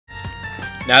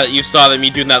Now that you saw me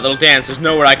doing that little dance, there's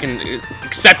nowhere I can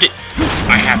accept it.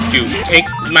 I have to take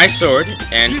my sword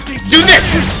and do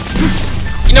this!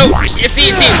 You know, you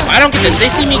see, I don't get this. They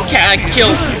see me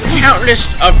kill countless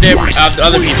of the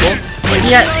other people, but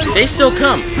yet they still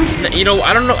come. You know,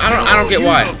 I don't know. I don't get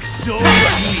why.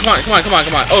 Come on.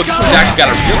 Oh, this one's actually got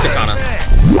a real katana.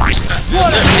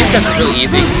 These guys are really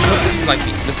easy. This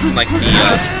is like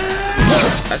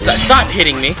the. Stop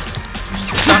hitting me.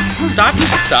 Stop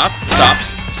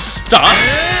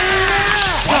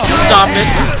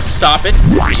it.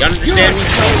 You understand me?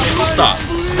 Stop.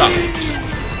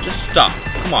 Just stop.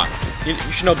 Come on. You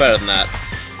should know better than that.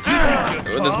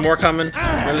 There's more coming.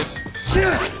 Really?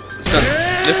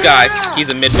 This guy, he's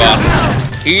a mid-boss.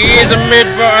 He's a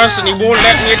mid-boss and he won't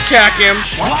let me attack him.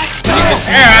 He's an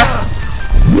ass.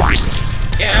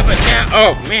 Yeah, but now,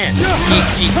 oh man,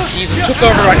 he took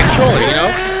over my controller, you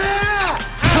know?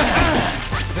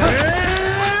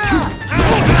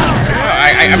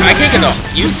 I can't get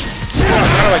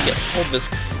how do I hold this?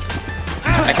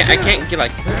 I can't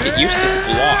get used to this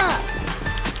block.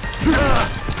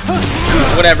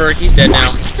 Whatever, he's dead now.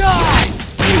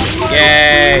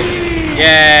 Yay!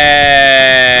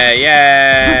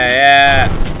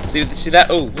 See that?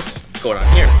 Oh, what's going on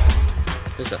here?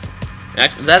 Is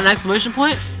that an exclamation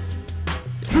point?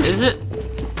 Is it?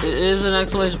 It is an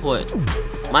exclamation point.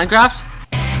 Minecraft?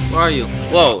 Where are you?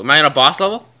 Whoa, am I on a boss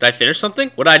level? Did I finish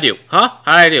something? What did I do? Huh?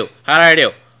 How did I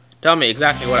do? Tell me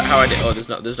exactly how I did. Oh,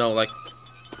 there's no like,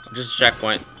 just a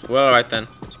checkpoint. Well, alright then.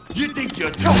 You think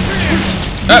you're tough?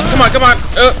 Come on.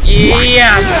 Oh,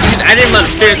 yeah. I didn't let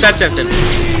him finish that sentence.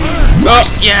 Oh,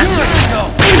 yes.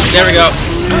 There we go.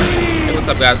 Hey, what's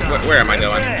up, guys? Where am I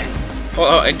going?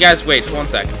 Oh, guys, wait 1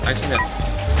 second. I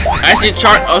just need to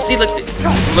chart. Oh, see, look,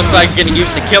 looks like getting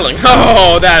used to killing.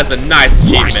 Oh, that is a nice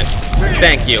achievement.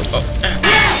 Thank you. Oh.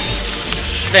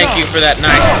 Thank you for that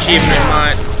nice achievement of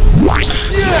mine.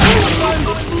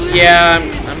 Yeah,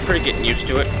 I'm pretty getting used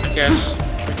to it, I guess.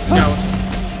 You know,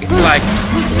 it's like,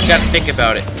 you gotta think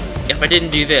about it. If I didn't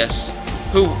do this,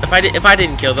 if I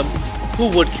didn't kill them, who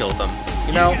would kill them?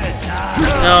 You know?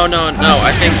 No.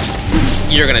 I think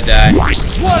you're gonna die.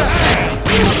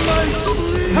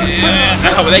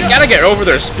 Oh, they gotta get over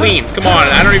their spleens. Come on,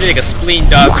 I don't even think a spleen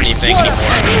does anything anymore.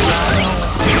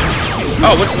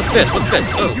 Oh, what's this? Oh,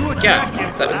 yeah.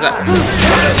 What's that?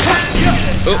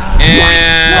 Oh,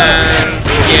 and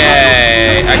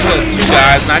yay! I killed 2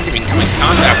 guys, not even coming in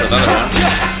contact with the other one.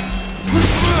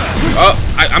 Oh,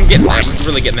 I'm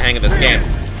really getting the hang of this game.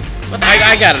 But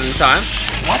I got it in time.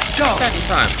 Got that in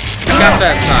time.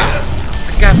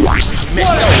 No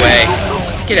way.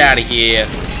 Get out of here.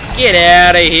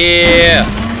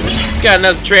 Got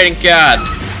another trading card.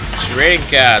 Trading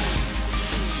cards.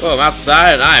 Whoa, I'm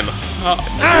outside and I'm. I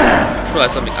just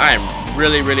realized something. I am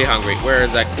really hungry. Where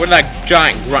did that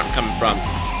giant grunt coming from?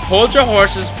 Hold your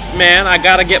horses, man. I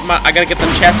gotta get the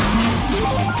chests.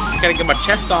 Gotta get my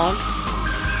chest on.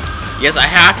 Yes, I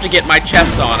have to get my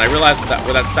chest on. I realized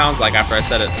what that sounds like after I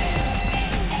said it.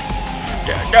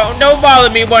 Don't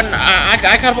bother me when I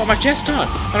gotta put my chest on.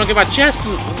 If I don't get my chest,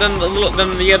 then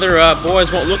the other boys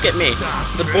won't look at me.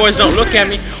 The boys don't look at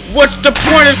me. What's the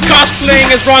point of cosplaying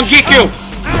as Rangiku?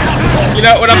 You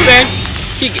know what I'm saying?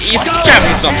 Travis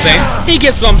gets what I'm saying. He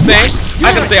gets what I'm saying. I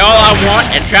can say all I want,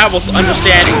 and Travis will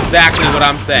understand exactly what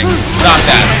I'm saying. Stop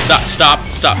that. Stop.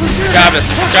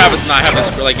 Travis and I have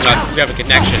this, like, you know, we have a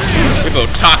connection. We have a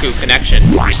otaku connection.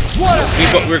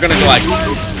 We're gonna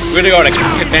go to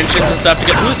conventions and stuff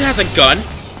together. Who has a gun?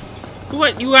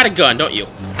 You got a gun, don't you?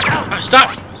 Stop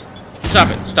it.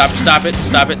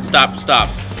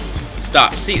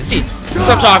 See, that's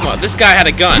what I'm talking about. This guy had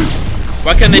a gun.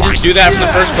 Why couldn't they just do that in the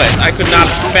first place? I could not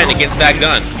defend against that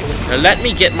gun. Now let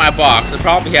me get my box. It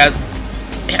probably has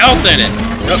health in it.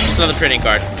 Nope, just another trading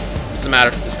card. Doesn't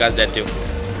matter. This guy's dead too.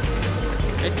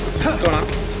 Hey, what's going on?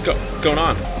 What's going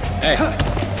on? Hey,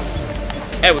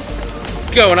 what's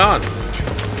going on?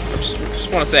 I just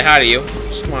want to say hi to you.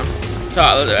 Just want to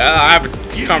talk. I have a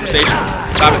conversation.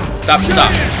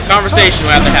 Stop. Conversation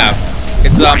we have to have.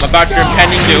 It's about your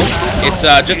impending doom. It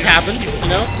just happened. You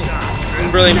know.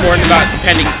 Really important about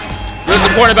impending. Really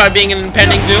important about being an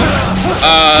impending doom.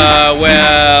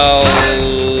 Well,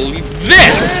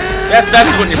 this. That's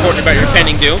what's important about your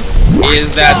impending doom.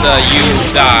 Is that you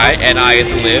die and I get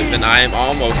to live, and I am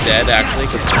almost dead actually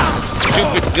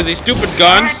because these stupid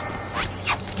guns.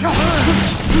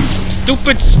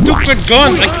 Stupid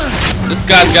guns. Like, this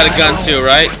guy's got a gun too,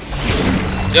 right?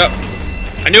 Yep.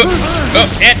 I knew it. Oh,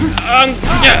 and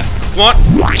yeah. Come on.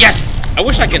 Yes. I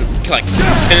wish I can like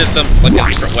finish them like a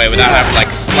different way without having to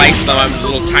like slice them into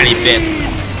little tiny bits.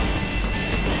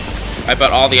 I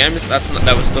bought all the enemies.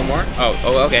 That was still more.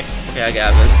 Oh, okay. Okay, I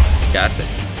got this. Got it.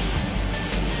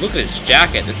 Look at his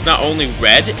jacket. It's not only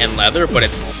red and leather, but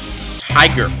it's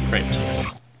tiger print.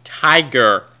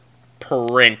 Tiger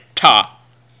print.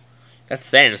 That's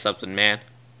saying something, man.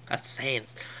 That's saying.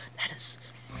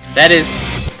 That is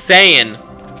saying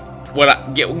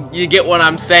what you get what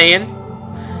I'm saying?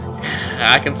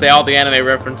 I can say all the anime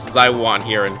references I want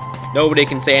here, and nobody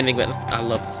can say anything but I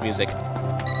love this music.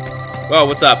 Whoa,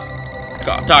 what's up?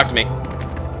 Talk to me.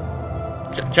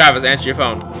 Travis, answer your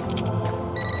phone.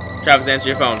 Travis, answer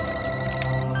your phone.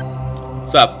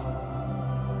 What's up?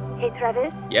 Hey,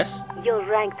 Travis? Yes? Your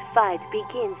ranked fight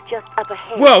begins just up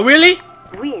ahead. Whoa, really?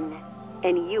 Win,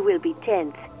 and you will be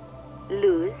 10th.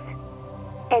 Lose,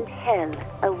 and hell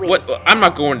awaits. What? I'm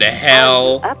not going to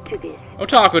hell. Are you up to this?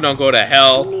 Otaku don't go to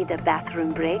hell. Need a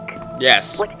bathroom break?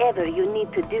 Yes. Whatever you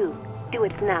need to do, do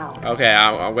it now. Okay,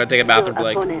 I'm gonna take a bathroom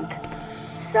break. Your opponent,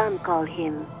 some call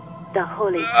him the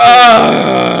Holy Spirit.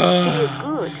 He is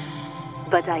good,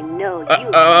 but I know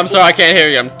you. I'm sorry, I can't hear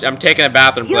you. I'm taking a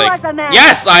bathroom break. You are the man.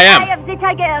 Yes, I am. I am the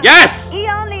tiger. Yes. He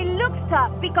only looks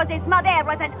tough because his mother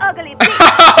was an ugly bitch.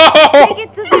 Take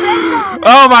it to the red zone.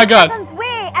 Oh my God.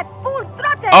 Way at full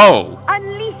throttle. Oh.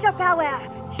 Unleash your power.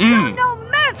 Show no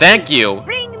mercy. Thank you.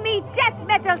 Bring me death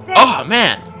metal. Oh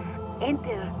man.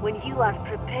 Enter when you are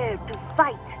prepared to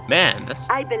fight. Man, that's.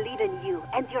 I believe in you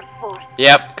and your force.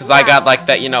 Yep, because I got like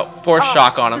that, force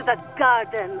shock on him. To the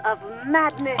garden of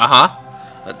madness.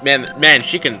 Man,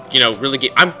 she can, really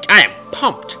get. I am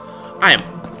pumped. I am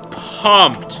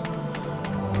pumped.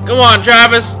 Come on,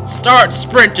 Travis, start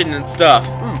sprinting and stuff.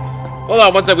 Hold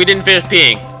on, one sec. We didn't finish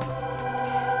peeing.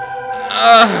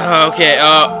 Okay.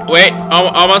 Wait.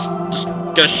 Almost. Just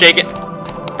gonna shake it.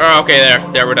 Oh, okay.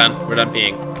 There. We're done. We're done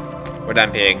peeing. We're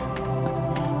done peeing.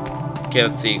 Okay,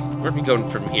 let's see. Where are we going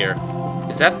from here?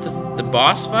 Is that the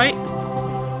boss fight?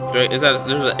 Is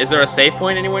there a save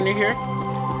point anywhere near here?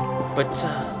 But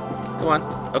come on.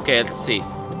 Okay, let's see.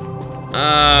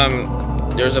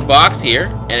 There's a box here,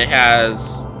 and it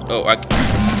has. Oh,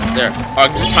 there. Oh, I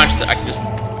can just punch the.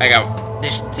 I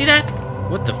got. See that?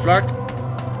 What the flark?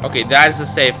 Okay, that is a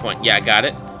save point. Yeah, I got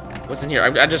it. What's in here?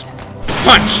 I just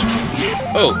punch.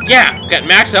 Oh yeah, got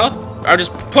max health. I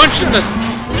just punch in the.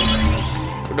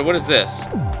 What is this?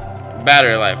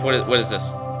 Battery life. What is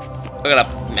this? I got a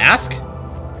mask?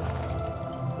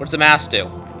 What does the mask do?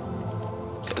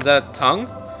 Is that a tongue?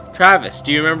 Travis,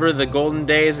 do you remember the golden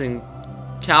days in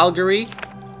Calgary?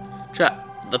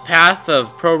 The path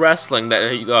of pro wrestling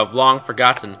that you have long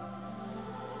forgotten.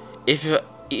 If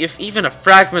even a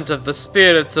fragment of the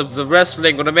spirit of the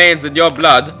wrestling remains in your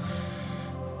blood,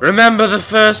 remember the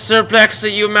first suplex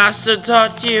that you mastered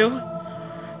taught you?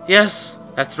 Yes.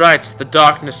 That's right, the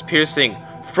darkness-piercing,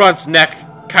 front-neck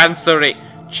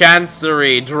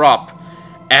chancery drop,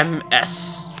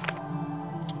 MS.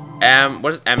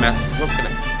 What is MS? What can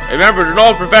I remembered an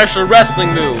old professional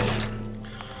wrestling move.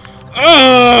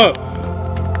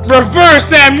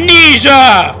 Reverse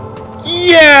amnesia!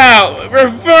 Yeah!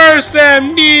 Reverse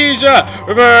amnesia!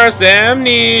 Reverse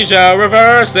amnesia!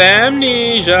 Reverse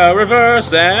amnesia!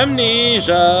 Reverse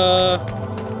amnesia!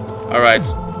 Alright.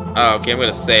 Oh, okay, I'm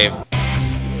gonna save.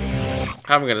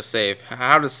 How am I gonna save?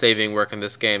 How does saving work in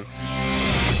this game?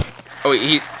 Oh,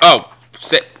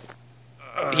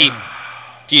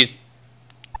 geez.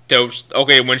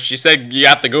 Okay, when she said you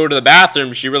have to go to the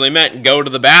bathroom, she really meant go to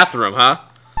the bathroom, huh?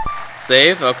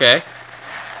 Save? Okay.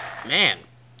 Man.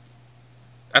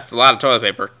 That's a lot of toilet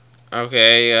paper.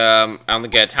 Okay, I only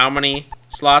get how many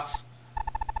slots?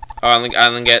 Oh, I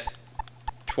only get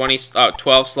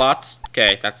 12 slots.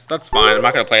 Okay, that's fine. I'm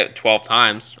not gonna play it 12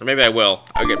 times, or maybe I will.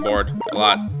 I'll get bored a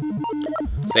lot.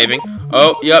 Saving.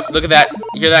 Oh, yep. Look at that.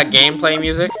 You hear that gameplay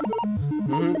music?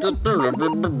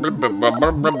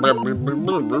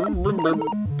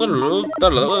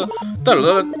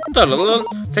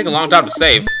 Take a long time to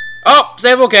save. Oh,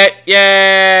 save. Okay.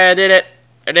 Yeah, I did it.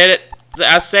 I did it.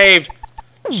 I saved.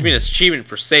 Should be an achievement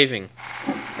for saving.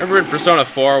 Remember in Persona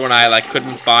 4 when I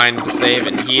couldn't find the save,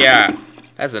 and yeah.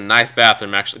 That's a nice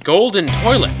bathroom, actually. Golden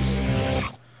toilets.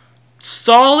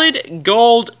 Solid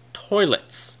gold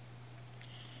toilets.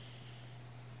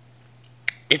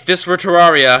 If this were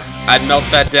Terraria, I'd melt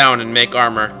that down and make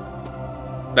armor.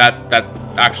 That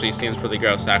actually seems really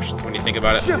gross, actually, when you think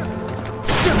about it.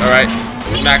 Alright.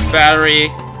 Max battery.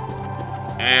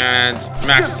 And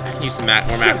max. I can use some more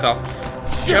max health.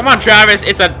 Come on, Travis.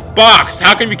 It's a box.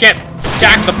 How come you can't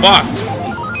attack the box?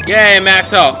 Yay,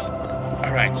 max health.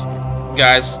 Alright.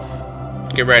 Guys,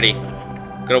 get ready.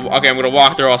 Okay, I'm gonna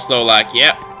walk there all slow,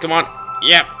 yep. Come on,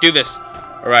 yep. Do this.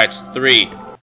 All right, 3,